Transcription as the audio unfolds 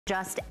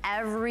just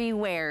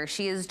everywhere.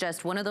 She is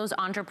just one of those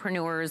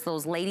entrepreneurs,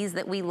 those ladies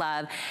that we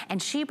love.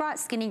 And she brought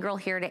Skinnygirl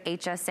here to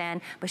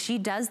HSN, but she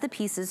does the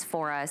pieces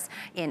for us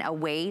in a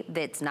way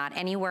that's not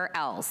anywhere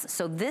else.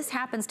 So this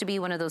happens to be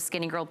one of those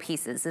Skinnygirl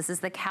pieces. This is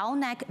the cowl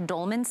neck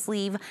Dolman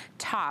sleeve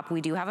top.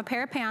 We do have a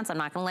pair of pants. I'm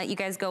not gonna let you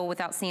guys go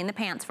without seeing the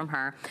pants from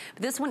her.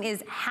 But this one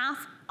is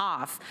half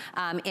off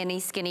any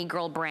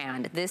Skinnygirl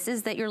brand. This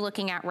is that you're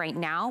looking at right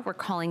now. We're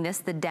calling this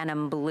the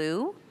denim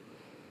blue.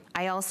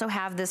 I also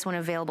have this one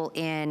available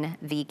in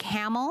the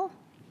camel.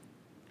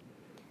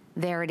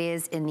 There it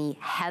is in the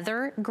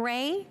heather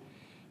gray.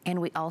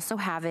 And we also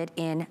have it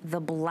in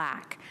the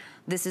black.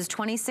 This is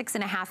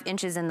 26.5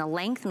 inches in the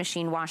length,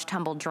 machine wash,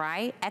 tumble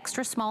dry,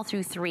 extra small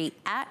through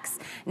 3X.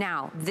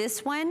 Now,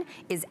 this one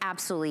is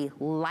absolutely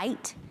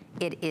light.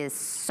 It is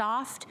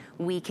soft.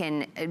 We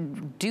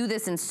can do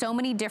this in so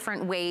many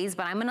different ways,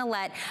 but I'm gonna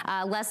let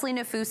Leslie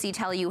Nafusi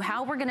tell you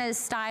how we're gonna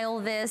style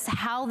this,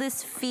 how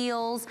this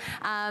feels.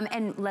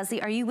 And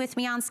Leslie, are you with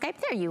me on Skype?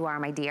 There you are,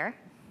 my dear.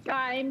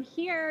 I'm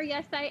here.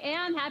 Yes, I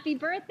am. Happy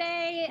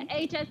birthday,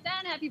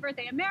 HSN. Happy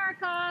birthday,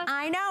 America.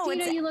 I know.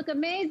 Tina, you look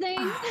amazing.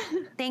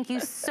 Oh, thank you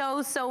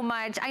so, so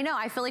much. I know.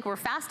 I feel like we're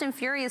fast and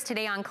furious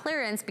today on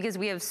clearance because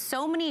we have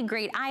so many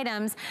great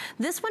items.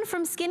 This one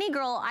from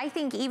Skinnygirl, I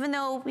think even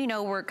though, you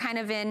know, we're kind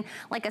of in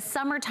like a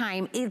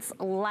summertime, it's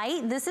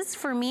light. This is,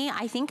 for me,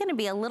 I think going to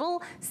be a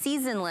little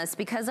seasonless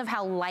because of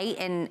how light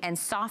and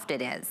soft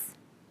it is.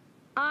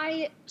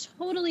 I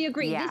totally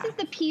agree. Yeah. This is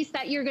the piece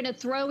that you're gonna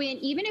throw in,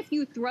 even if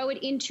you throw it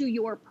into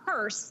your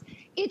purse,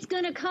 it's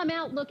gonna come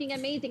out looking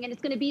amazing, and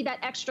it's gonna be that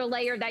extra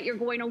layer that you're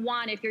going to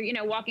want if you're, you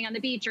know, walking on the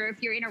beach or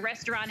if you're in a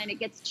restaurant and it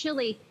gets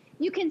chilly.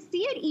 You can see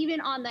it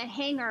even on the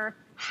hanger,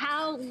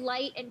 how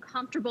light and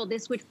comfortable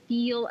this would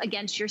feel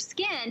against your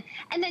skin.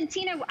 And then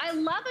Tina, I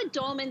love a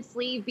dolman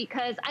sleeve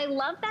because I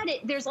love that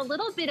there's a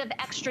little bit of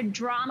extra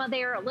drama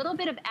there, a little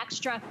bit of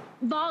extra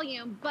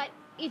volume, but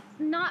it's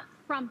not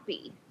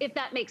frumpy, if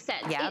that makes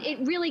sense. Yep. It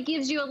really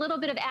gives you a little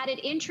bit of added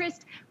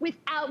interest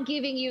without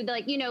giving you,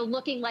 like, you know,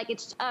 looking like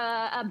it's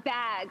a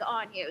bag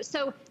on you.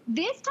 So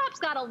this top's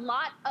got a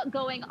lot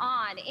going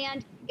on.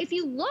 And if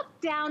you look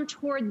down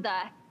toward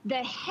the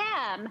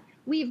hem,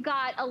 we've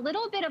got a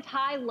little bit of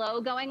high-low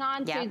going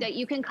on, so that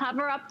you can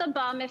cover up the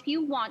bum if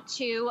you want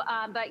to.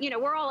 But, you know,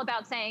 we're all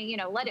about saying, you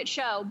know, let it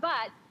show.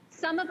 But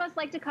some of us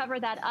like to cover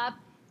that up.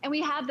 And we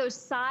have those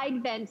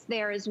side vents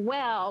there as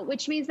well,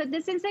 which means that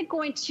this isn't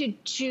going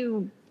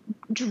to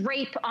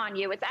drape on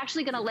you. It's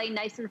actually gonna lay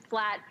nice and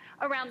flat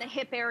around the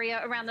hip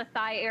area, around the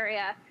thigh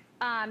area.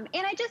 And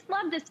I just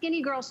love the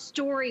Skinnygirl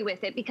story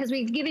with it because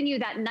we've given you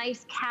that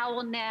nice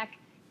cowl neck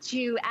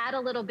to add a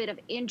little bit of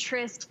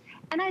interest.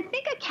 And I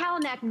think a cowl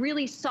neck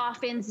really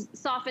softens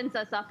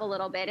us up a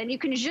little bit, and you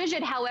can zhuzh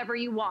it however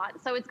you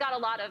want. So it's got a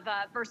lot of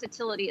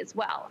versatility as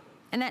well.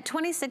 And that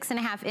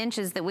 26.5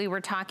 inches that we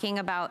were talking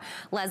about,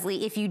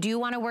 Leslie, if you do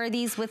want to wear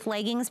these with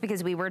leggings,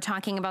 because we were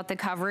talking about the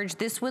coverage,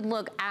 this would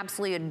look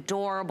absolutely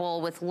adorable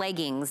with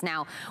leggings.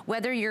 Now,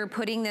 whether you're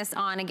putting this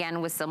on,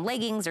 again, with some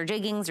leggings or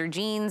jeggings or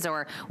jeans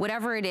or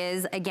whatever it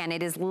is, again,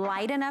 it is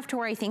light enough to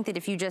where I think that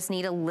if you just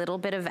need a little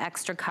bit of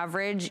extra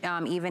coverage,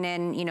 even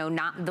in, you know,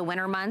 not the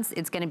winter months,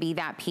 it's going to be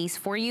that piece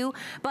for you.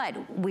 But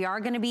we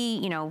are going to be,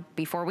 you know,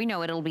 before we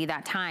know it, it'll be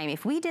that time.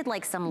 If we did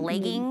like some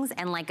leggings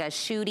and like a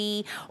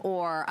shootie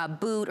or a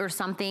boot or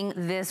something,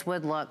 this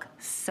would look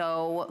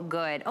so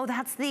good. Oh,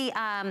 that's the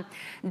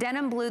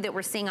denim blue that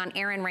we're seeing on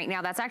Erin right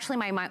now. That's actually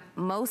my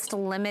most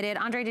limited.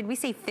 Andre, did we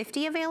say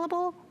 50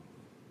 available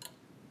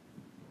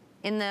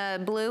in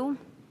the blue?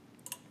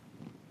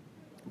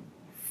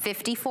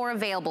 54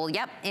 available,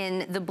 yep,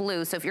 in the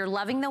blue. So if you're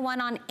loving the one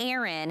on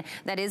Erin,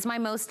 that is my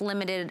most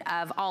limited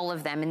of all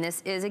of them. And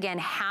this is, again,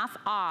 half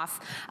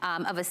off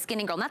of a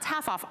Skinnygirl. And that's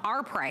half off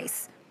our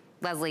price,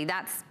 Leslie.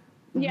 That's,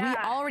 we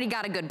already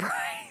got a good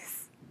price.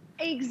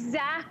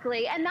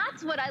 Exactly, and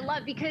that's what I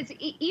love, because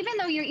even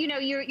though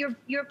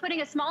you're putting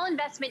a small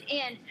investment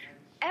in,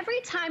 every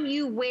time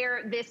you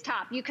wear this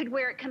top, you could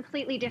wear it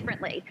completely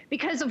differently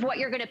because of what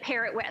you're going to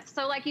pair it with.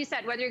 So, like you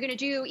said, whether you're going to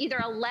do either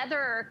a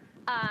leather,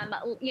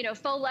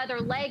 faux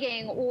leather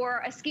legging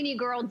or a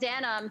Skinnygirl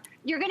denim,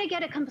 you're going to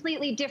get a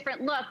completely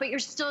different look, but you're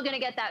still going to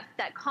get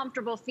that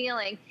comfortable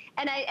feeling.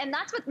 And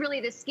that's what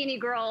really the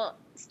Skinnygirl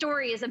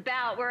story is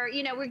about. Where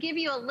we give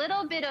you a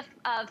little bit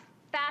of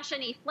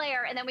fashion-y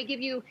flair, and then we give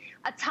you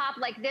a top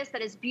like this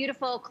that is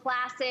beautiful,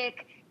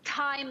 classic,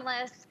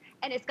 timeless,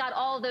 and it's got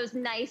all those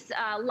nice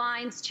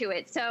lines to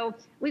it. So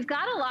we've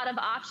got a lot of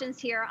options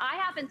here. I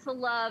happen to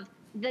love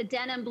the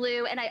denim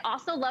blue, and I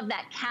also love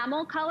that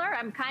camel color.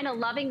 I'm kind of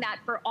loving that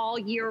for all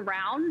year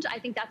round. I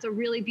think that's a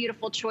really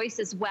beautiful choice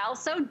as well.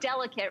 So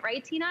delicate,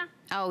 right, Tina?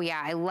 Oh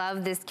yeah, I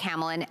love this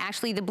camel. And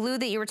actually the blue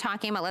that you were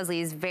talking about,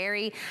 Leslie, is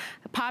very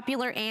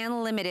popular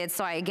and limited.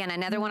 So again,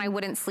 another one I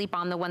wouldn't sleep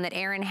on, the one that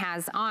Erin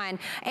has on.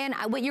 And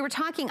what you were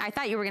talking, I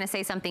thought you were gonna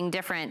say something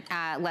different,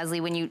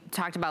 Leslie, when you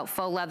talked about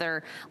faux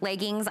leather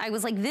leggings. I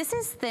was like, this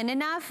is thin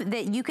enough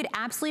that you could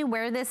absolutely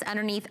wear this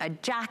underneath a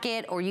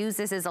jacket or use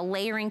this as a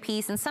layering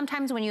piece. And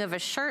sometimes when you have a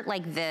shirt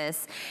like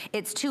this,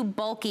 it's too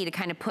bulky to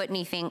kind of put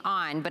anything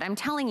on. But I'm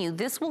telling you,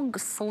 this will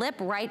slip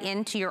right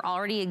into your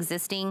already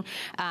existing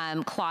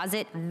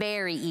closet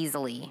very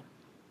easily.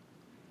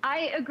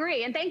 I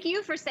agree, and thank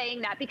you for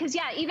saying that, because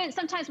yeah, even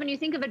sometimes when you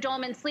think of a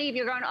dolman sleeve,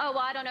 you're going, oh,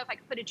 well, I don't know if I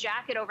could put a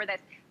jacket over this.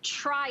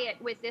 Try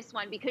it with this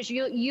one, because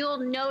you'll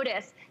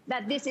notice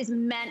that this is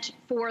meant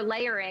for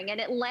layering, and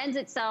it lends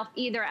itself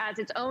either as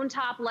its own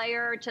top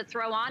layer to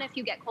throw on if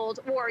you get cold,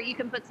 or you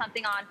can put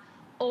something on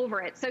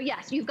over it. So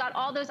yes, you've got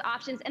all those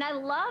options, and I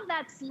love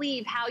that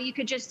sleeve, how you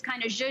could just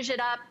kind of zhuzh it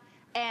up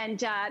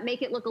and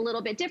make it look a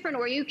little bit different,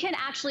 or you can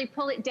actually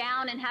pull it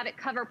down and have it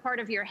cover part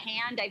of your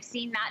hand. I've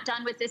seen that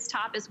done with this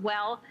top as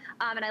well.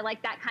 And I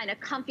like that kind of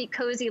comfy,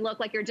 cozy look,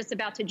 like you're just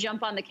about to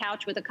jump on the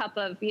couch with a cup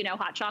of, you know,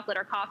 hot chocolate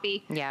or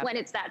coffee when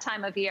it's that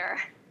time of year.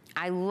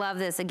 I love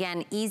this.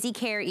 Again, easy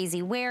care,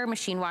 easy wear,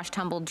 machine wash,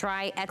 tumble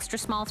dry, extra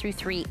small through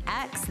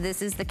 3X.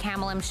 This is the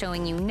camel I'm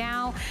showing you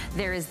now.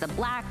 There is the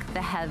black,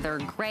 the heather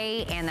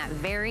gray, and that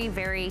very,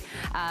 very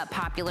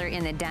popular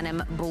in the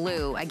denim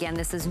blue. Again,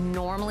 this is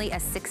normally a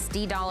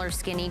 $60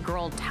 Skinny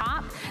Girl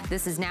top.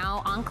 This is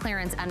now on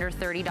clearance under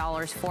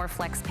 $30 for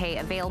flex pay,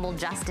 available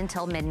just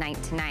until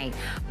midnight tonight.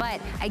 But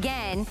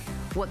again,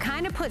 what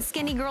kind of put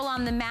Skinny Girl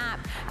on the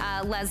map,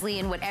 Leslie,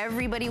 and what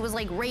everybody was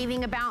like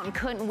raving about and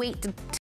couldn't wait to